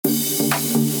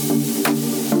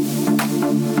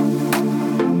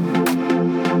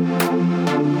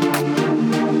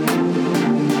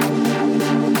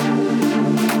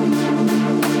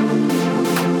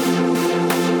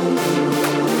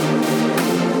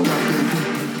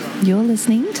You're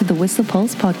listening to the Whistler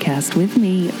Pulse podcast with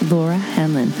me, Laura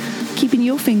Hanlon, keeping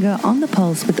your finger on the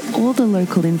pulse with all the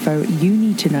local info you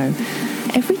need to know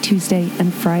every Tuesday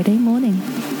and Friday morning.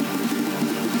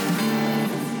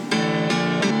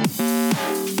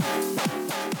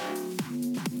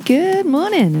 Good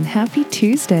morning and happy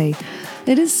Tuesday.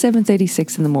 It is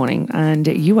 7:36 in the morning and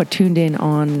you are tuned in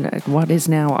on what is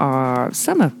now our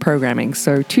summer programming.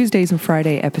 So Tuesdays and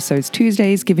Friday episodes.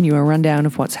 Tuesdays giving you a rundown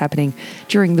of what's happening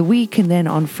during the week, and then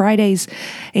on Fridays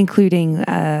including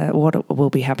what will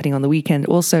be happening on the weekend.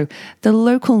 Also the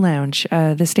Local Lounge,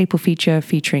 the staple feature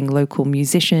featuring local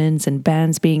musicians and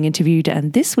bands being interviewed.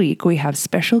 And this week we have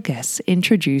special guests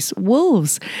Introduce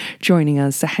Wolves joining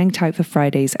us. So hang tight for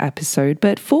Friday's episode.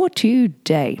 But for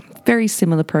today, very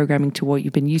similar programming to what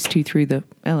you've been used to through the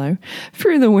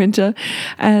winter.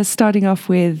 Starting off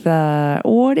with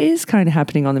what is kind of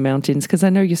happening on the mountains, because I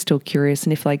know you're still curious,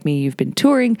 and if like me you've been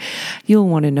touring, you'll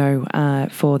want to know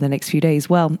for the next few days.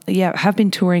 Well, yeah, have been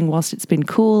touring whilst it's been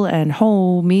cool, and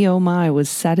oh my, was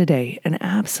Saturday an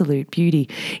absolute beauty.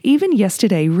 Even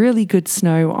yesterday, really good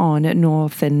snow on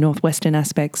north and northwestern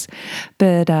aspects,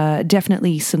 but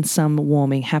definitely some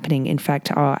warming happening. In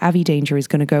fact, our Avi danger is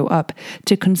going to go up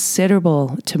to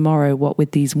considerable tomorrow, what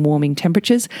with these warming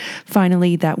temperatures.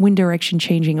 Finally, that wind direction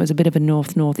changing. It was a bit of a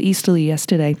northeasterly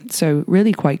yesterday, so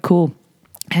really quite cool.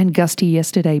 And gusty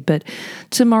yesterday, but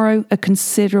tomorrow a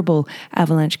considerable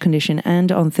avalanche condition,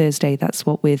 and on Thursday that's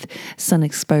what with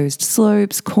sun-exposed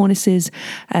slopes, cornices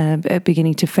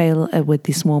beginning to fail with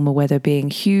this warmer weather being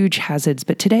huge hazards.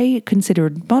 But today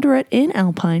considered moderate in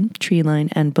alpine, tree line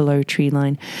and below tree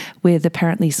line, with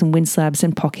apparently some wind slabs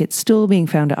and pockets still being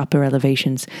found at upper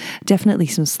elevations. Definitely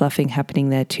some sloughing happening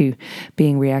there too,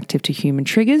 being reactive to human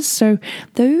triggers. So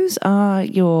those are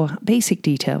your basic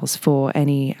details for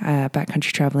any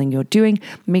backcountry traveling you're doing.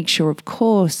 Make sure, of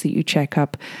course, that you check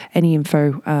up any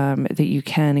info that you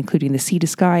can, including the Sea to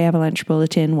Sky Avalanche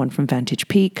Bulletin, one from Vantage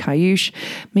Peak, Cayush.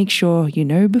 Make sure you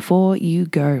know before you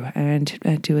go, and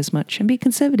do as much and be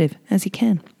conservative as you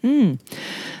can.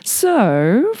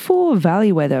 So for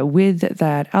valley weather, with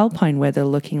that alpine weather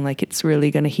looking like it's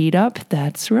really going to heat up,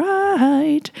 that's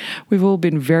right. We've all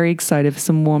been very excited for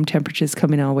some warm temperatures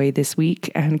coming our way this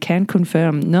week, and can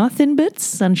confirm nothing but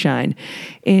sunshine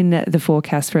in the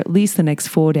forecast for at least the next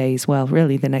 4 days. Well,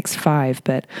 really the next 5,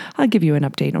 but I'll give you an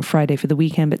update on Friday for the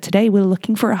weekend. But today we're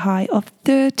looking for a high of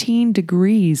 13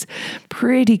 degrees.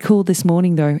 Pretty cool this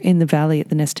morning though in the valley at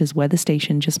the Nesters weather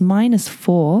station, just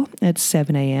 -4 at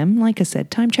 7 a.m. Like I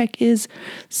said, time check is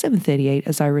 7:38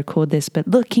 as I record this, but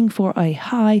looking for a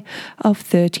high of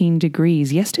 13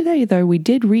 degrees. Yesterday though we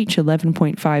did reach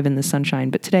 11.5 in the sunshine,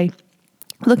 but today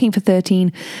looking for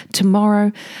 13.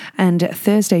 Tomorrow and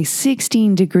Thursday,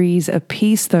 16 degrees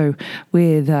apiece though,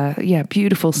 with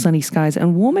beautiful sunny skies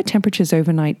and warmer temperatures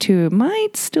overnight too. It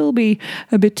might still be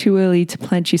a bit too early to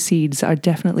plant your seeds. I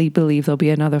definitely believe there'll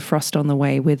be another frost on the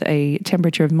way, with a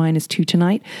temperature of -2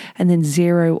 tonight and then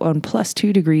 0 on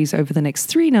 +2 degrees over the next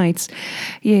 3 nights.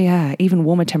 Yeah, even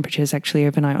warmer temperatures actually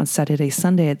overnight on Saturday,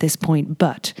 Sunday at this point,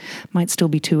 but might still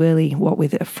be too early, what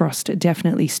with a frost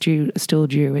definitely still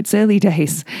due. It's early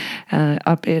days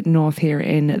up at north here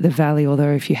in the valley,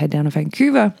 although if you head down to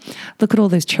Vancouver, look at all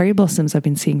those cherry blossoms I've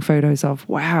been seeing photos of.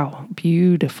 Wow,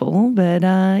 beautiful. But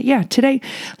today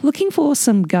looking for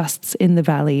some gusts in the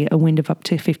valley, a wind of up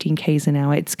to 15 k's an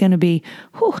hour. It's going to be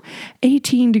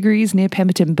 18 degrees near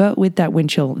Pemberton, but with that wind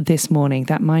chill this morning,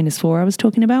 that -4 I was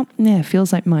talking about, it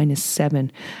feels like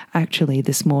 -7 actually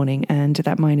this morning, and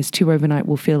that -2 overnight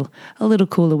will feel a little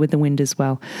cooler with the wind as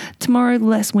well. Tomorrow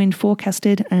less wind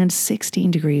forecasted and 16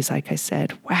 degrees, like I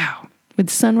said. Wow. With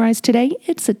sunrise today,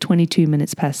 it's at 22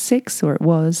 minutes past 6, or it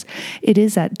was. It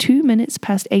is at 2 minutes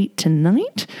past 8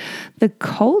 tonight. The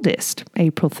coldest,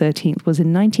 April 13th, was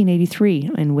in 1983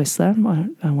 in Whistler,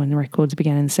 when the records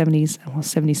began in the 70s. Well,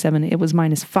 77, it was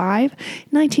 -5.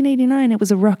 1989, it was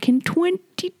a rockin'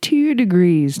 22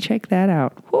 degrees. Check that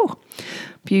out. Whew.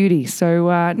 Beauty.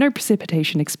 So no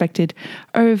precipitation expected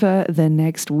over the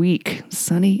next week.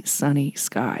 Sunny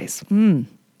skies.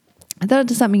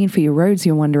 Does that mean for your roads,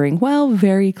 you're wondering? Well,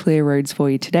 very clear roads for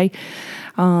you today.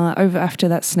 Over after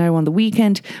that snow on the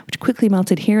weekend, which quickly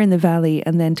melted here in the valley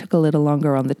and then took a little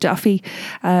longer on the Duffy.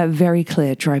 Very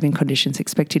clear driving conditions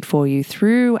expected for you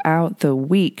throughout the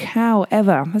week.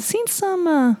 However, I've seen some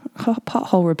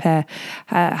pothole repair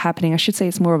happening. I should say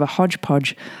it's more of a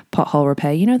hodgepodge pothole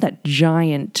repair. You know, that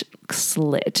giant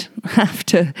slit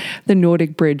after the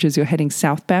Nordic Bridge as you're heading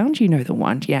southbound. You know the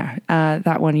one, yeah.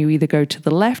 That one, you either go to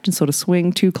the left and sort of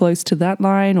swing too close to that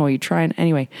line, or you try and,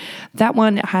 anyway, that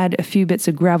one had a few bits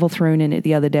of gravel thrown in it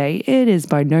the other day. It is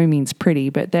by no means pretty,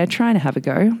 but they're trying to have a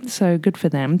go, so good for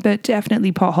them. But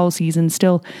definitely pothole season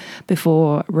still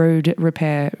before road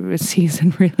repair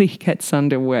season really gets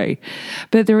underway.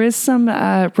 But there is some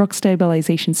rock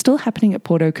stabilization still happening at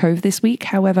Porto Cove this week.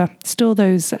 However, still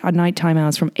those nighttime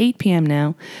hours from 8 p.m.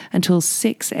 now until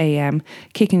 6 a.m.,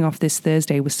 kicking off this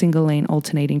Thursday with single lane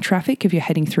alternating traffic if you're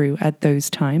heading through at those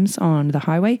times on the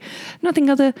highway. Nothing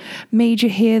other major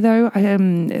here though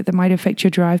that might affect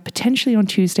your drive potentially on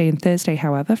Tuesday and Thursday.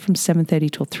 However, from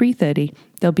 7:30 till 3:30,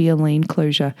 there'll be a lane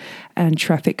closure and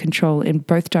traffic control in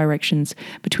both directions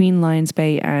between Lions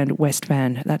Bay and West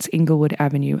Van. That's Inglewood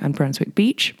Avenue and Brunswick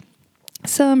Beach.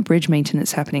 Some bridge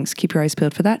maintenance happening, so keep your eyes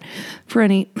peeled for that. For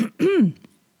any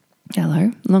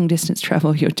hello, long distance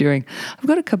travel you're doing. I've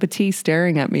got a cup of tea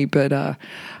staring at me, but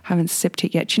haven't sipped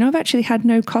it yet. You know, I've actually had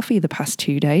no coffee the past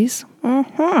 2 days.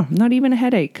 Not even a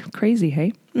headache. Crazy,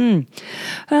 hey?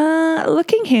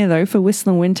 Looking here, though, for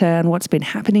Whistler Winter and what's been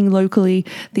happening locally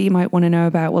that you might want to know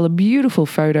about. Well, a beautiful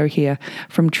photo here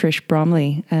from Trish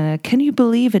Bromley. Can you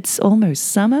believe it's almost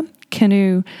summer?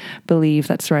 Canoe, believe,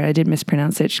 that's right, I did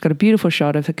mispronounce it. She's got a beautiful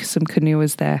shot of some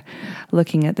canoers there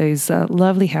looking at those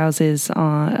lovely houses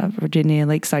on Virginia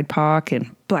Lakeside Park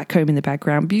and Blackcomb in the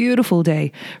background. Beautiful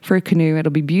day for a canoe.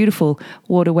 It'll be beautiful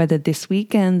water weather this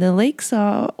week, and the lakes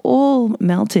are all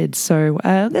melted, so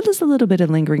there's a little bit of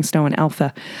lingering snow in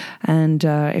Alpha. And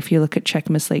if you look at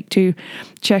Cheakamus Lake too,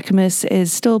 Cheakamus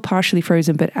is still partially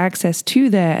frozen, but access to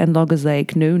there and Loggers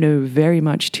Lake, no, very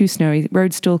much too snowy.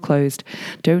 Road's still closed.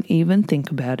 Don't even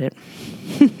think about it.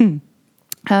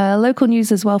 Local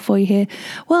news as well for you here.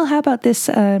 Well, how about this?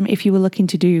 If you were looking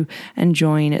to do and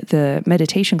join the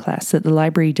meditation class that the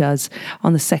library does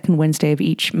on the second Wednesday of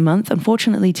each month,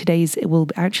 unfortunately today's it will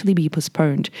actually be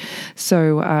postponed.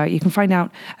 So you can find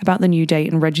out about the new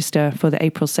date and register for the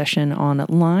April session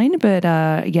online. But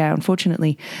yeah,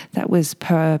 unfortunately that was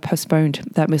postponed.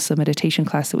 That was the meditation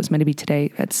class that was meant to be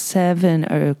today at 7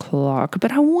 o'clock.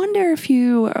 But I wonder if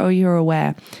you're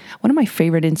aware. One of my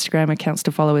favorite Instagram accounts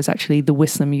to follow is actually the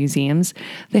Whistler Museums.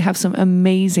 They have some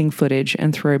amazing footage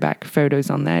and throwback photos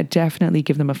on there. Definitely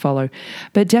give them a follow.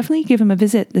 But definitely give them a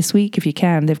visit this week if you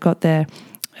can. They've got their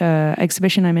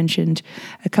exhibition I mentioned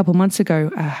a couple months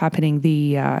ago happening,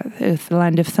 the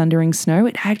Land of Thundering Snow.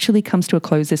 It actually comes to a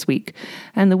close this week.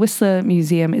 And the Whistler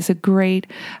Museum is a great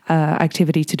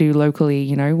activity to do locally,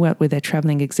 you know, with their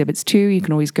traveling exhibits too. You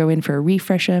can always go in for a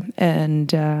refresher,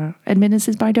 and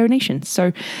administered by donation.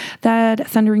 So that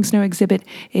Thundering Snow exhibit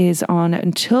is on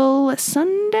until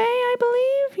Sunday, I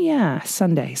believe. Yeah,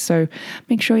 Sunday. So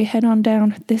make sure you head on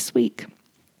down this week.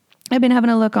 I've been having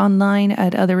a look online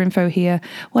at other info here.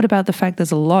 What about the fact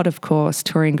there's a lot, of course,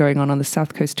 touring going on the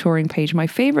South Coast touring page. My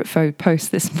favorite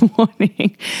post this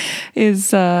morning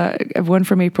is one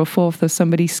from April 4th of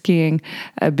somebody skiing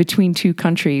between two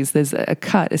countries. There's a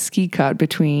ski cut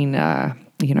between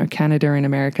Canada and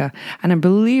America. And I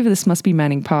believe this must be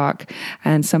Manning Park.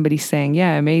 And somebody's saying,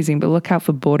 yeah, amazing, but look out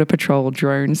for Border Patrol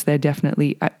drones. They're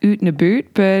definitely oot and a boot.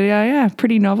 But yeah,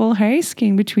 pretty novel. Hey,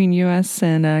 skiing between US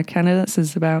and Canada. This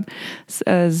is about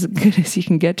as good as you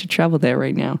can get to travel there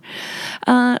right now.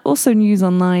 Also news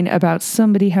online about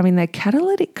somebody having their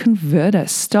catalytic converter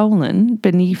stolen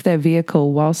beneath their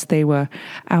vehicle whilst they were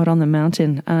out on the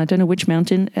mountain. I don't know which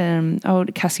mountain.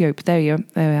 Cassiope. There you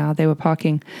are. They were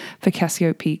parking for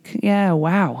Cassiope Peak. Yeah,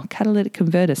 wow. Catalytic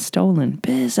converter stolen.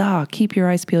 Bizarre. Keep your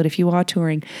eyes peeled if you are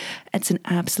touring. It's an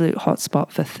absolute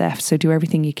hotspot for theft. So do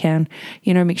everything you can.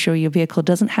 Make sure your vehicle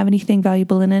doesn't have anything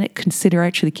valuable in it. Consider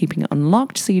actually keeping it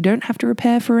unlocked so you don't have to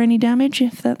repair for any damage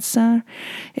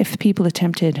if people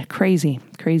attempted. Crazy.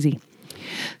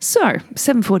 So,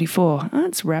 7:44.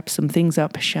 Let's wrap some things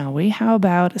up, shall we? How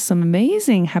about some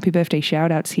amazing happy birthday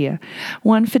shout-outs here?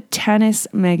 One for Tanis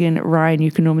Megan Ryan.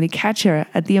 You can normally catch her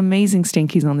at the amazing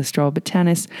Stinkies on the Stroll, but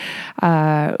Tanis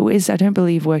is, I don't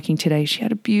believe, working today. She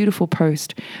had a beautiful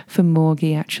post for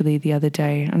Morgie, actually, the other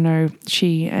day. I know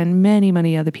she and many,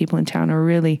 many other people in town are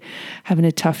really having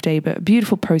a tough day, but a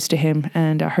beautiful post to him,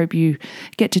 and I hope you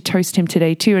get to toast him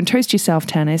today, too. And toast yourself,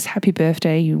 Tanis. Happy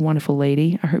birthday, you wonderful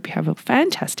lady. I hope you have a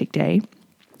fantastic day.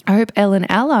 I hope Ellen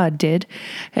Allard did.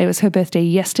 It was her birthday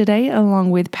yesterday,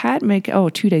 along with Pat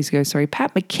 2 days ago, sorry.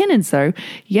 Pat McKinnon's, though,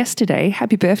 yesterday.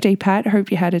 Happy birthday, Pat. I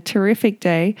hope you had a terrific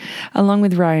day, along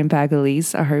with Ryan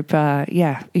Baggerly's. I hope,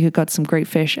 you got some great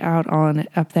fish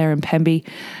up there in Pemby.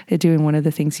 They're doing one of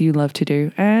the things you love to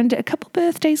do. And a couple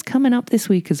birthdays coming up this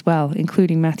week as well,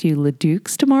 including Matthew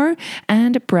Leduc's tomorrow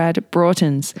and Brad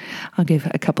Broughton's. I'll give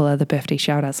a couple other birthday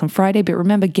shout-outs on Friday, but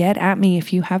remember, get at me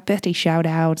if you have birthday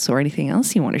shout-outs or anything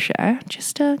else you want to share.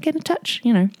 Just get in touch.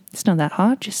 It's not that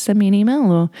hard. Just send me an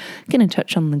email or get in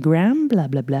touch on the gram, blah,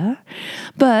 blah, blah.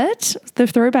 But the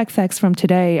throwback facts from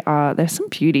today there's some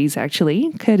beauties,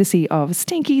 actually, courtesy of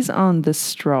Stinkies on the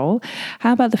Stroll.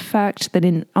 How about the fact that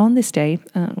on this day,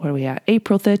 what are we at?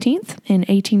 April 13th in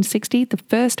 1860, the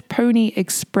first Pony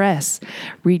Express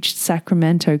reached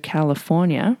Sacramento,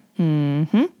 California.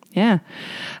 Yeah.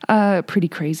 Pretty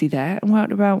crazy there.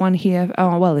 What about one here?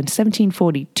 Oh, well, in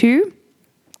 1742,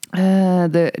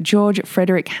 the George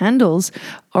Frederick Handel's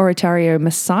oratorio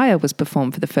Messiah was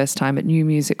performed for the first time at New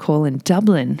Music Hall in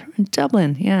Dublin.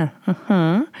 Yeah.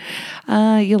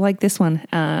 You'll like this one.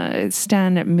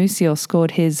 Stan Musial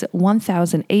scored his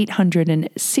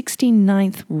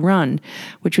 1,869th run,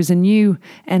 which was a new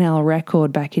NL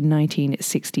record back in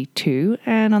 1962.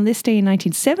 And on this day in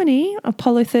 1970,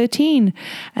 Apollo 13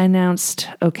 announced,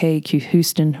 "Okay,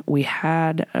 Houston, we've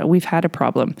had a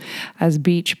problem," as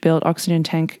Beech-built oxygen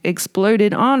tank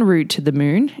exploded en route to the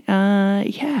moon. I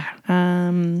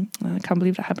can't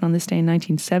believe that happened on this day in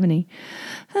 1970.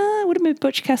 Would have been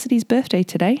Butch Cassidy's birthday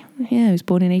today. Yeah, he was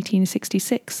born in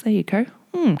 1866. There you go.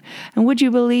 And would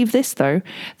you believe this, though,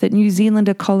 that New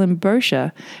Zealander Colin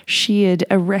Bosher sheared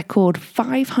a record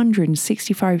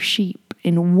 565 sheep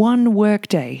in one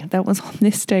workday? That was on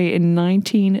this day in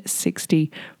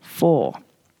 1964.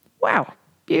 Wow,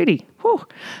 beauty. Whew.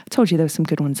 I told you there were some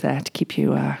good ones there to keep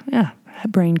you,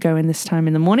 brain going this time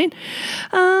in the morning.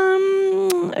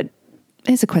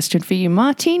 Here's a question for you.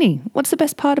 Martini, what's the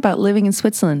best part about living in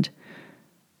Switzerland?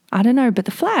 I don't know, but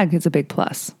the flag is a big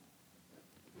plus.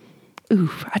 Ooh,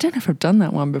 I don't know if I've done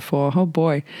that one before. Oh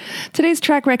boy. Today's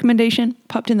track recommendation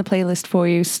popped in the playlist for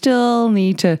you. Still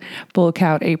need to bulk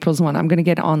out April's one. I'm going to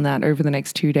get on that over the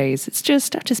next 2 days.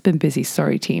 I've just been busy.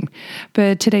 Sorry, team.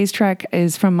 But today's track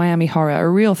is from Miami Horror, a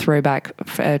real throwback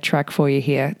track for you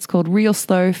here. It's called Real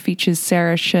Slow, features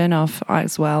Sarah Chernoff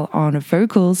as well on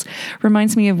vocals.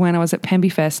 Reminds me of when I was at Pemby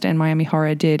Fest and Miami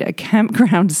Horror did a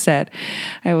campground set.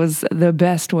 It was the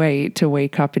best way to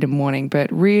wake up in the morning, but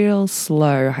real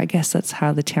slow. I guess that's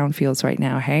how the town feels right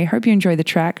now, hey? Hope you enjoy the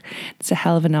track. It's a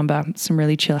hell of a number. Some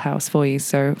really chill house for you.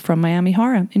 So from Miami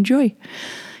Horror, enjoy.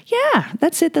 Yeah,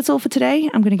 that's it. That's all for today.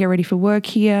 I'm going to get ready for work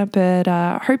here, but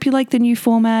hope you like the new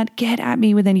format. Get at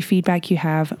me with any feedback you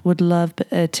have. Would love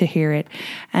to hear it.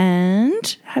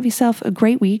 And have yourself a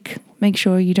great week. Make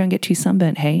sure you don't get too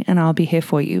sunburnt, hey? And I'll be here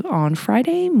for you on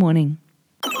Friday morning.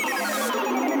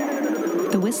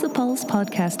 The Whistler Pulse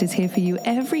podcast is here for you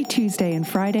every Tuesday and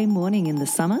Friday morning in the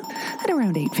summer at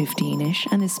around 8:15ish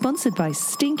and is sponsored by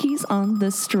Stinkies on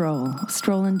the Stroll.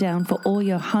 Strolling down for all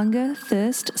your hunger,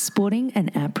 thirst, sporting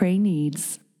and après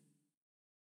needs.